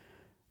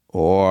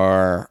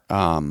or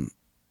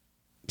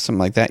something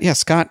like that. Yeah,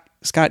 Scott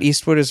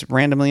Eastwood is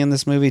randomly in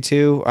this movie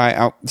too.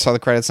 I saw the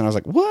credits and I was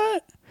like,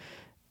 what?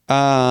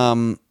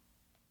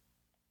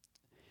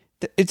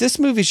 This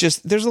movie's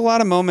just, there's a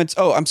lot of moments.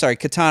 Oh, I'm sorry.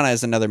 Katana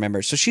is another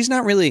member. So she's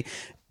not really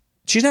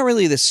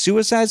the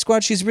Suicide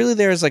Squad. She's really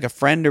there as like a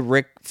friend of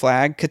Rick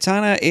Flag.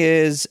 Katana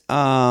is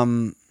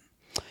an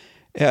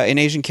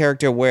Asian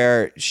character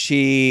where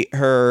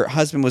her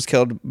husband was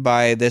killed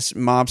by this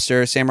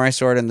mobster, samurai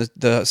sword, and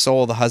the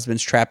soul of the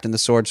husband's trapped in the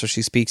sword, so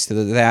she speaks to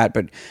that,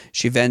 but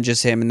she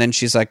venges him, and then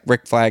she's like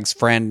Rick Flag's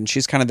friend, and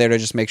she's kind of there to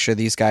just make sure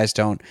these guys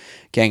don't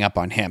gang up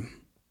on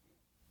him.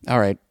 All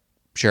right.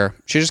 Sure.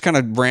 She just kind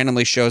of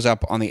randomly shows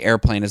up on the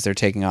airplane as they're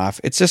taking off.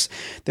 It's just,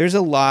 there's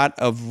a lot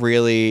of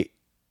really...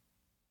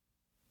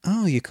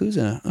 Oh,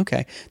 Yakuza.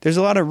 Okay. There's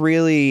a lot of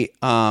really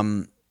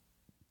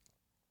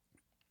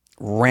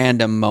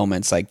random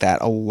moments like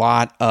that. A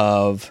lot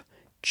of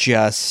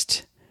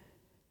just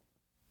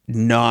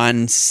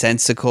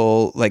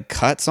nonsensical like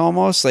cuts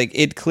almost. Like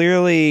it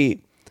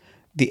clearly,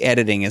 the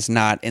editing is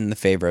not in the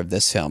favor of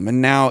this film.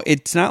 And now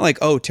it's not like,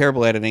 oh,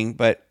 terrible editing,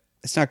 but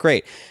it's not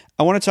great.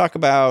 I want to talk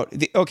about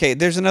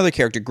there's another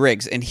character,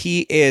 Griggs, and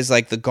he is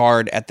like the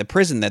guard at the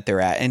prison that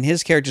they're at. And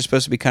his character is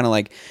supposed to be kind of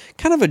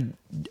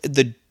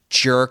the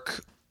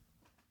jerk,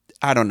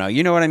 I don't know,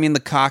 you know what I mean, the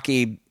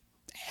cocky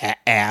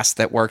ass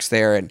that works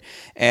there,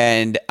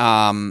 and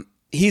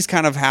he's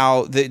kind of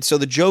how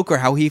the Joker,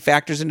 how he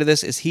factors into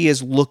this is he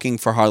is looking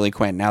for Harley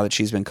Quinn now that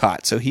she's been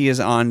caught, so he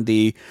is on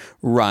the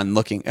run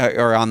looking,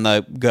 or on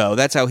the go.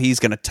 That's how he's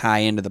going to tie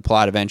into the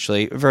plot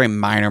eventually. A very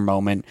minor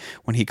moment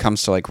when he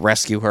comes to like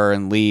rescue her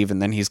and leave,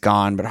 and then he's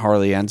gone, but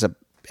Harley ends up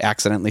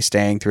accidentally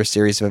staying through a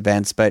series of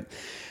events. But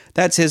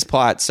that's his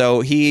plot.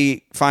 So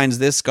he finds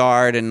this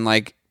guard, and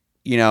like,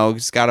 you know,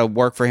 he's got to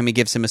work for him. He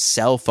gives him a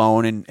cell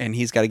phone, and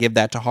he's got to give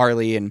that to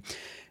Harley. And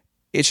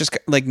it's just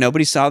like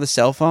nobody saw the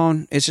cell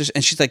phone. It's just,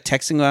 and she's like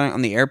texting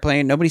on the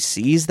airplane. Nobody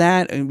sees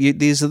that.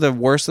 These are the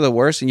worst of the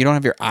worst, and you don't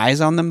have your eyes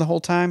on them the whole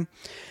time.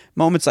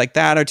 Moments like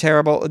that are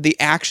terrible. The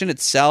action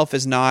itself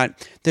is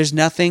not. There's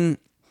no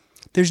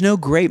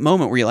great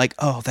moment where you're like,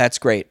 oh, that's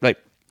great. Like,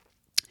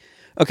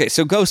 okay,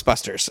 so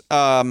Ghostbusters.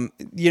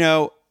 You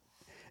know,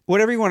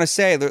 whatever you want to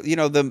say, you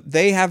know,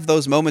 they have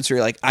those moments where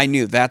you're like, I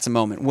knew that's a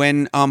moment.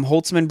 When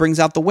Holtzman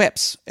brings out the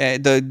whips,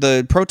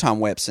 the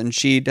proton whips, and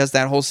she does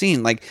that whole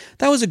scene, like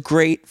that was a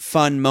great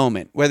fun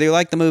moment, whether you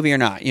like the movie or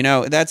not. You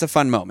know, that's a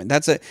fun moment.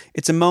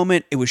 It's a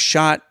moment. It was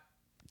shot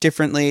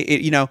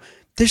differently. You know,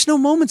 there's no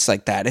moments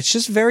like that. It's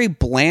just very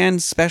bland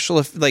not special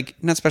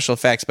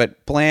effects,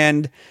 but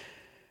bland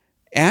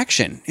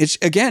action. It's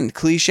again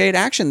cliched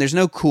action. There's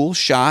no cool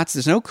shots,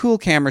 there's no cool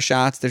camera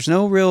shots, there's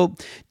no real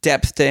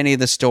depth to any of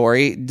the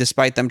story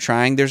despite them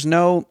trying. There's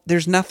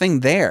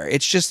nothing there.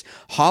 It's just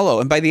hollow,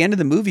 and by the end of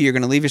the movie you're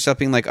going to leave yourself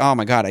being like, oh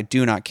my god, I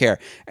do not care.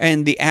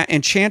 And the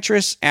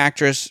Enchantress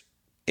actress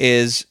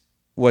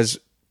was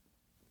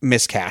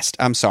miscast.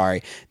 I'm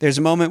sorry. There's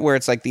a moment where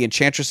it's like the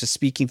Enchantress is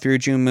speaking through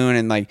June Moon,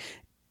 and like,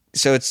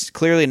 so it's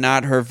clearly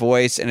not her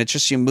voice, and it's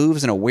just she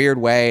moves in a weird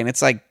way, and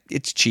it's like,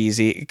 it's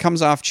cheesy. It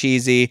comes off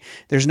cheesy.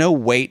 There's no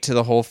weight to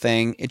the whole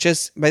thing. It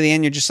just, by the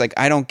end, you're just like,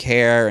 I don't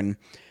care, and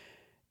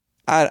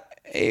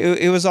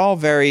it was all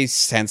very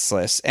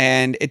senseless,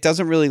 and it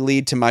doesn't really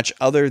lead to much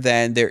other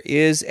than there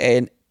is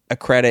a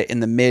credit in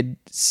the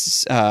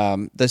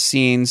the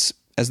scenes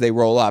as they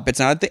roll up. It's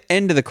not at the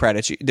end of the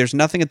credits. There's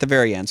nothing at the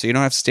very end, so you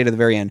don't have to stay to the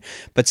very end,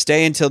 but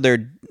stay until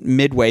they're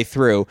midway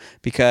through,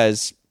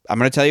 because I'm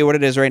going to tell you what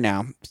it is right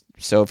now.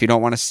 So if you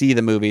don't want to see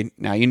the movie,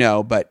 now you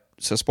know, but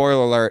so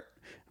spoiler alert,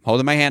 I'm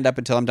holding my hand up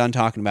until I'm done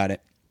talking about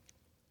it.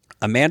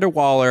 Amanda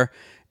Waller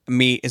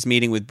is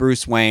meeting with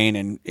Bruce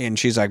Wayne, and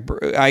she's like,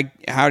 I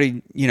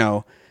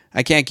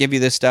can't give you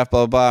this stuff,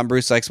 blah, blah, blah. And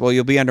Bruce likes, well,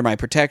 you'll be under my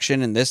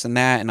protection and this and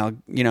that. And I'll,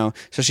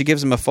 so she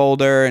gives him a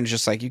folder and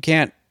just like, you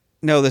can't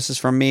know this is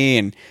from me.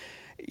 And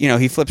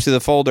he flips through the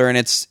folder and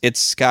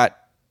it's got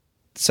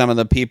some of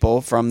the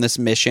people from this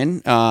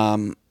mission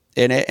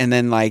in it, and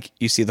then like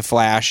you see the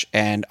Flash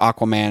and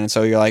Aquaman, and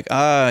so you're like,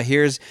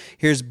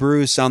 here's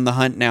Bruce on the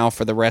hunt now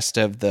for the rest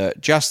of the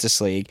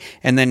Justice League.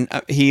 And then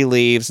he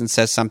leaves and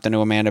says something to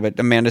Amanda, but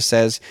Amanda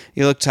says,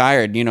 "You look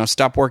tired,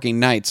 stop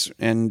working nights."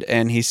 And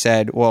he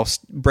said, "Well,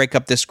 break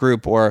up this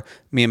group or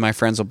me and my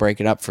friends will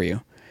break it up for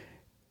you."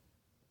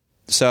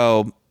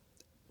 So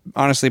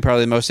honestly,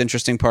 probably the most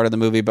interesting part of the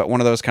movie, but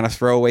one of those kind of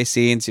throwaway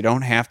scenes. You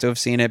don't have to have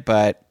seen it,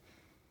 but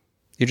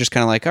you're just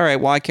kind of like, all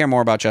right, well, I care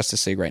more about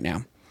Justice League right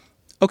now.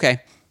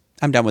 Okay,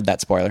 I'm done with that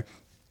spoiler.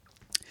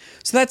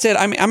 So that's it.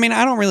 I mean,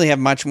 I don't really have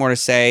much more to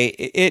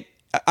say.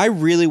 I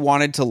really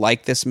wanted to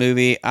like this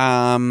movie.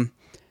 I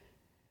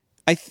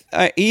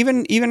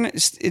even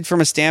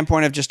from a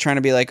standpoint of just trying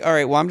to be like, all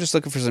right, well, I'm just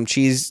looking for some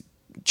cheese,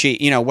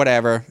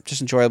 whatever,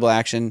 just enjoyable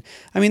action.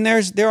 I mean,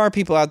 there are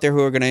people out there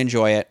who are going to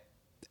enjoy it,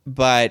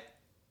 but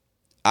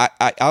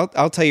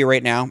I'll tell you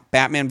right now,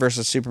 Batman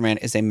vs. Superman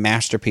is a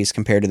masterpiece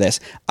compared to this.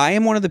 I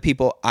am one of the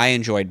people, I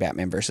enjoyed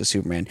Batman vs.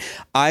 Superman.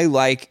 I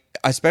like,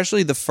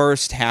 especially the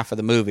first half of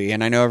the movie,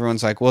 and I know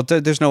everyone's like, well,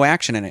 there's no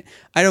action in it.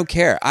 I don't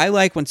care. I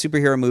like when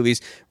superhero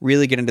movies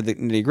really get into the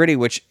nitty-gritty,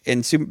 which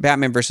in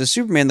Batman vs.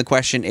 Superman, the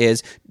question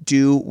is,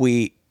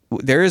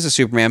 there is a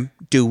Superman,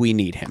 do we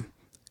need him?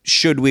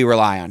 Should we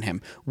rely on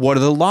him? What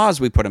are the laws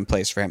we put in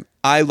place for him?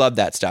 I love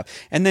that stuff.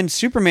 And then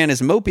Superman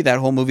is mopey that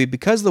whole movie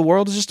because the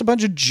world is just a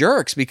bunch of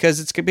jerks, because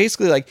it's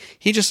basically like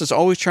he just is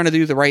always trying to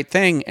do the right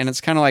thing, and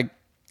it's kind of like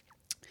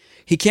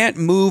he can't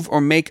move or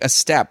make a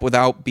step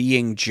without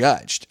being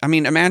judged. I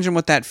mean, imagine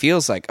what that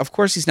feels like. Of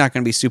course he's not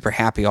going to be super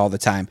happy all the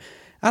time.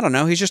 I don't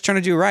know. He's just trying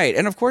to do right.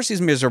 And of course he's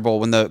miserable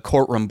when the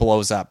courtroom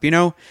blows up.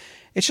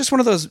 It's just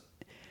one of those...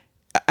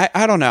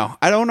 I don't know.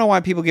 I don't know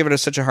why people give it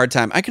such a hard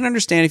time. I can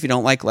understand if you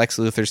don't like Lex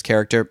Luthor's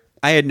character.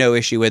 I had no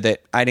issue with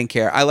it. I didn't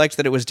care. I liked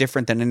that it was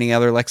different than any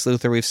other Lex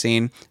Luthor we've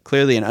seen.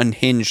 Clearly an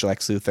unhinged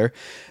Lex Luthor.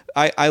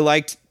 I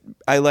liked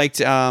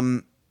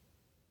Ben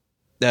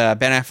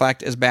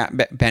Affleck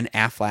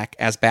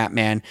as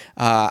Batman.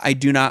 I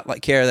do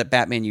not care that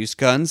Batman used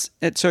guns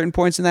at certain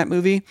points in that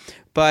movie,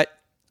 but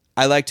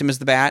I liked him as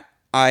the Bat.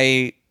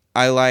 I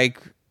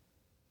like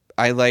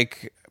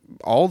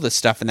all the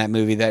stuff in that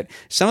movie. That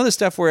some of the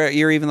stuff where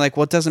you're even like,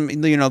 well, it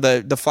doesn't,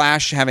 the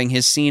Flash having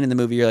his scene in the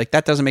movie, you're like,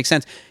 that doesn't make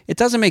sense. It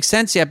doesn't make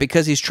sense yet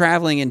because he's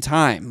traveling in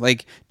time.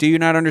 Like, do you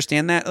not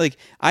understand that? Like,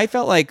 I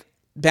felt like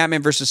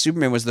Batman vs.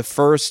 Superman was the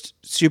first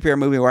superhero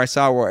movie where I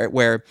saw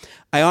where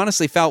I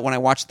honestly felt when I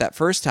watched it that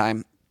first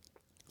time,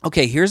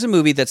 okay, here's a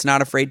movie that's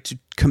not afraid to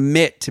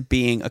commit to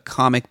being a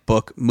comic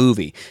book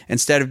movie.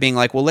 Instead of being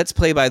like, well, let's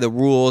play by the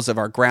rules of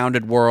our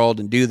grounded world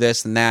and do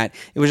this and that.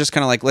 It was just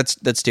kind of like, let's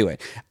do it.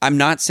 I'm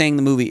not saying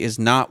the movie is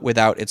not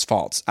without its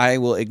faults. I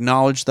will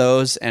acknowledge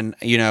those, and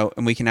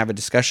and we can have a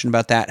discussion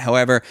about that.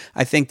 However,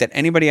 I think that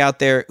anybody out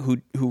there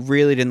who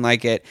really didn't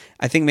like it,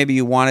 I think maybe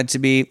you want it to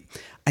be...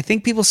 I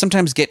think people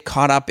sometimes get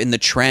caught up in the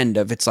trend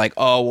of it's like,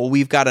 oh, well,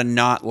 we've got to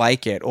not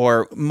like it,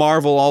 or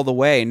Marvel all the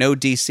way, no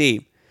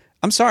DC.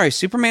 I'm sorry,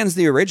 Superman's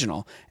the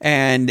original,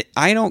 and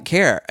I don't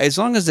care. As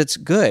long as it's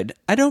good,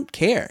 I don't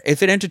care.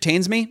 If it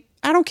entertains me,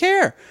 I don't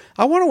care.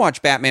 I want to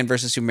watch Batman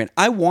versus Superman.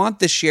 I want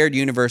the shared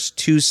universe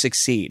to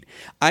succeed.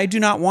 I do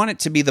not want it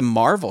to be the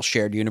Marvel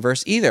shared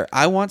universe either.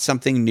 I want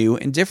something new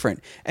and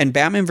different. And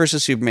Batman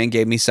versus Superman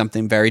gave me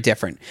something very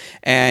different.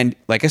 And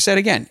like I said,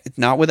 again, it's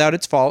not without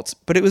its faults,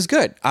 but it was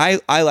good. I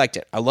liked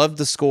it. I loved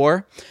the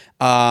score,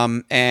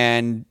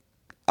 and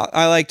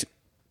I liked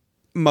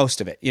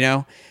most of it,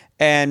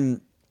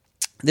 And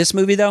this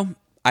movie, though,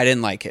 I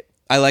didn't like it.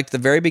 I liked the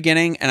very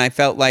beginning, and I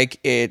felt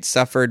like it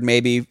suffered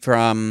maybe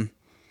from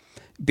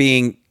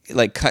being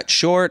like cut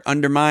short,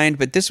 undermined,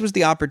 but this was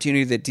the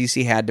opportunity that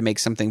DC had to make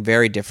something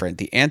very different.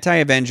 The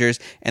anti-Avengers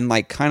and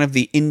like kind of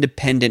the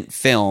independent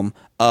film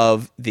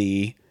of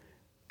the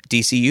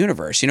DC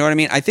universe. You know what I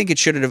mean? I think it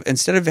should have,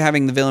 instead of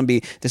having the villain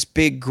be this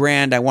big,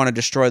 grand, I want to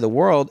destroy the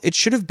world, it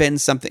should have been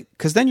something,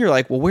 because then you're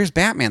like, well, where's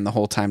Batman the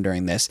whole time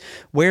during this?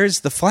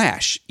 Where's the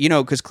Flash?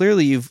 Because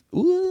clearly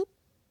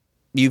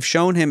you've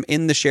shown him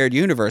in the shared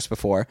universe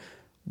before.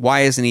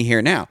 Why isn't he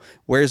here now?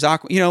 Where's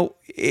Aqua?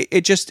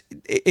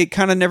 It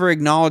kind of never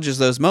acknowledges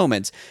those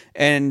moments.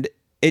 And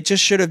it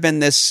just should have been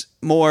this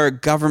more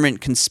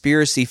government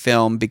conspiracy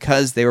film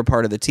because they were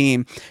part of the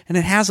team. And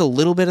it has a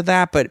little bit of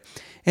that, but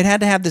it had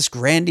to have this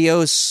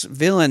grandiose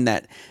villain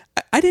that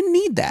I didn't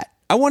need that.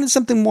 I wanted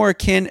something more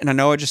akin, and I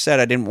know I just said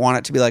I didn't want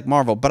it to be like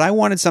Marvel, but I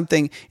wanted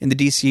something in the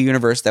DC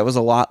universe that was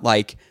a lot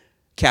like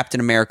Captain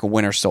America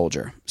Winter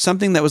Soldier.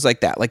 Something that was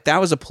like that. Like that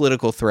was a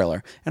political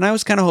thriller. And I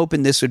was kind of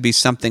hoping this would be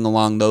something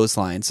along those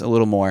lines a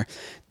little more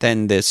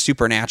than the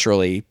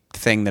supernaturally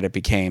thing that it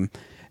became.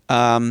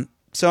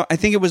 So I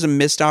think it was a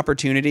missed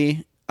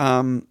opportunity.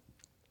 I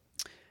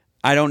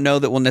don't know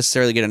that we'll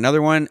necessarily get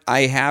another one.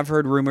 I have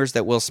heard rumors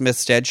that Will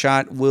Smith's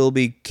Deadshot will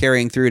be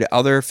carrying through to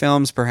other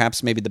films,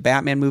 perhaps maybe the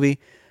Batman movie.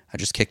 I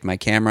just kicked my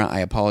camera. I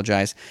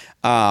apologize.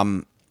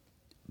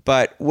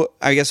 but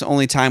I guess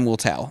only time will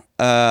tell.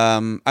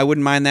 I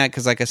wouldn't mind that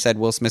because, like I said,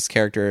 Will Smith's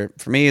character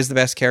for me is the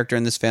best character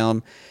in this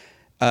film.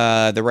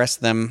 The rest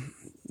of them,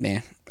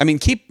 man. I mean,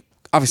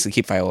 obviously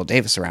keep Viola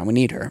Davis around. We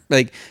need her.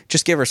 Like,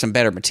 just give her some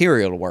better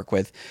material to work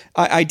with.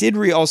 I did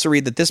also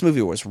read that this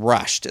movie was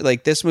rushed.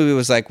 Like, this movie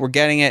was like, we're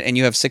getting it, and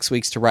you have 6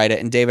 weeks to write it.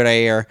 And David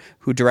Ayer,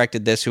 who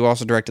directed this, who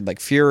also directed like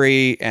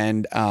Fury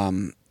and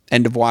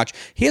End of Watch,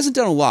 he hasn't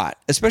done a lot,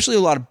 especially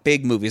a lot of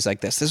big movies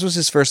like this. This was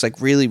his first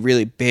like really,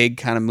 really big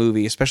kind of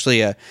movie,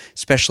 especially a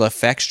special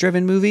effects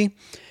driven movie.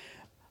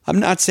 I'm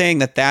not saying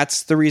that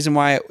that's the reason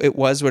why it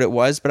was what it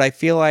was, but I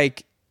feel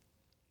like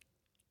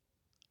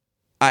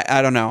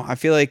I don't know. I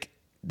feel like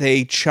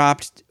they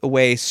chopped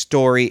away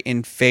story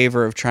in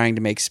favor of trying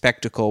to make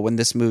spectacle when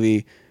this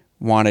movie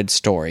wanted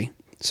story.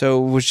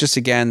 So it was just,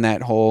 again,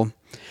 that whole,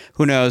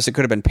 who knows, it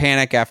could have been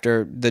panic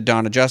after the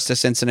Dawn of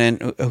Justice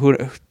incident.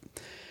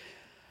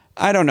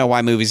 I don't know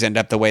why movies end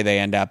up the way they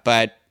end up,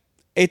 but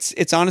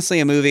it's honestly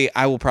a movie.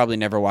 I will probably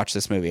never watch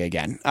this movie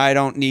again. I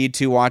don't need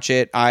to watch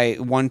it.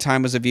 One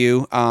time was a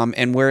view,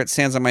 and where it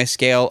stands on my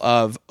scale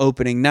of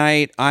opening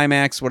night,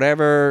 IMAX,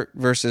 whatever,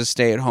 versus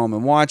stay at home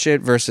and watch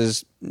it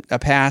versus a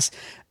pass.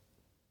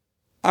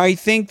 I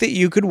think that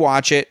you could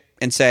watch it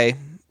and say,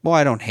 well,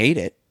 I don't hate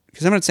it,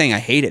 because I'm not saying I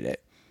hated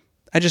it.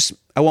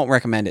 I won't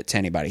recommend it to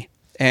anybody.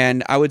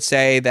 And I would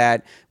say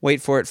that wait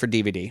for it for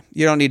DVD.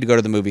 You don't need to go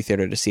to the movie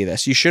theater to see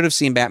this. You should have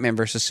seen Batman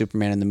vs.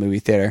 Superman in the movie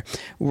theater.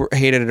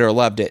 Hated it or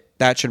loved it.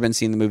 That should have been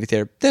seen in the movie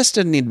theater. This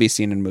didn't need to be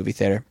seen in the movie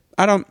theater.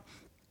 I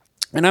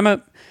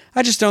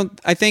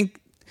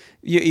think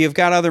you've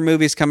got other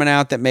movies coming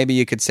out that maybe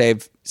you could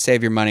save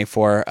your money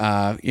for,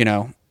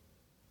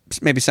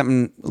 maybe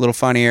something a little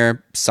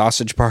funnier.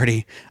 Sausage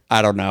Party.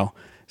 I don't know.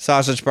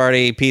 Sausage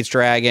Party, Pete's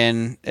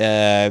Dragon,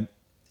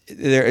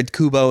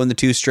 Kubo and the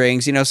Two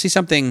Strings, see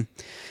something.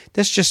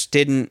 This just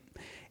didn't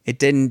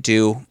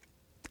do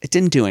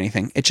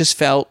anything. It just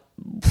felt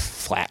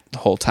flat the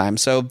whole time.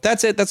 So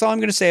that's it. That's all I'm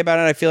going to say about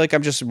it. I feel like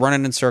I'm just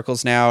running in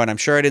circles now, and I'm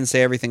sure I didn't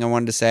say everything I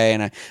wanted to say,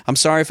 and I'm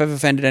sorry if I've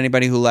offended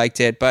anybody who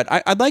liked it, but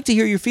I'd like to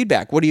hear your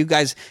feedback. What do you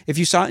guys, if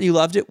you saw it and you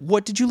loved it,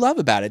 what did you love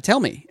about it? Tell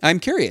me. I'm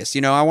curious.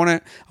 I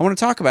want to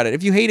talk about it.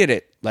 If you hated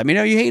it, let me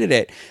know you hated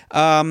it.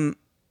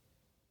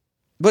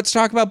 Let's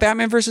talk about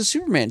Batman versus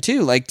Superman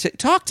too. Like,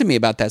 talk to me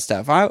about that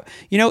stuff.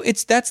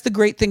 That's the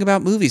great thing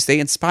about movies. They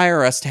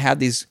inspire us to have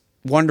these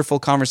wonderful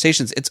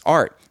conversations. It's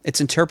art. It's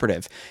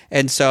interpretive.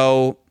 And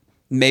so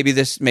maybe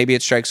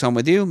it strikes home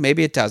with you.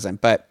 Maybe it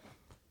doesn't, but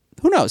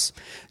who knows?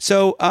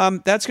 So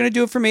that's going to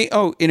do it for me.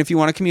 Oh, and if you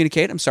want to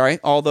communicate, I'm sorry,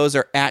 all those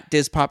are at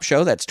DizPop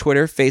Show. That's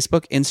Twitter,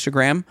 Facebook,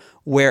 Instagram,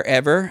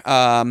 wherever.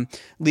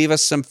 Leave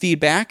us some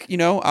feedback.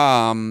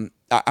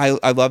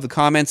 I love the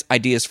comments,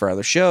 ideas for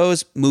other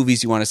shows,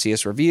 movies you want to see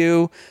us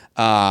review,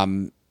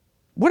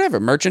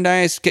 whatever,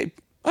 merchandise.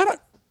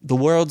 The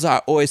world's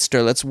our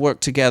oyster. Let's work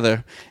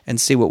together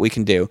and see what we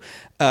can do.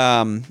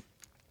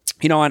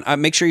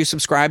 Make sure you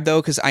subscribe,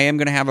 though, because I am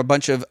going to have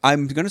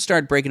I'm going to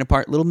start breaking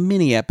apart little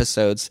mini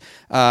episodes.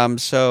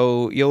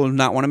 So you'll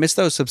not want to miss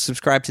those. So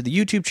subscribe to the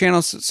YouTube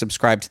channel,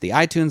 subscribe to the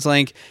iTunes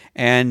link,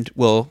 and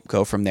we'll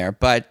go from there.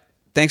 But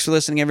thanks for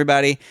listening,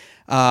 everybody.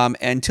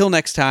 Until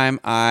next time,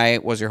 I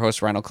was your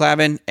host, Ryno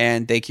Clavin,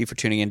 and thank you for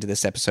tuning into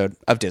this episode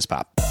of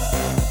DizPop.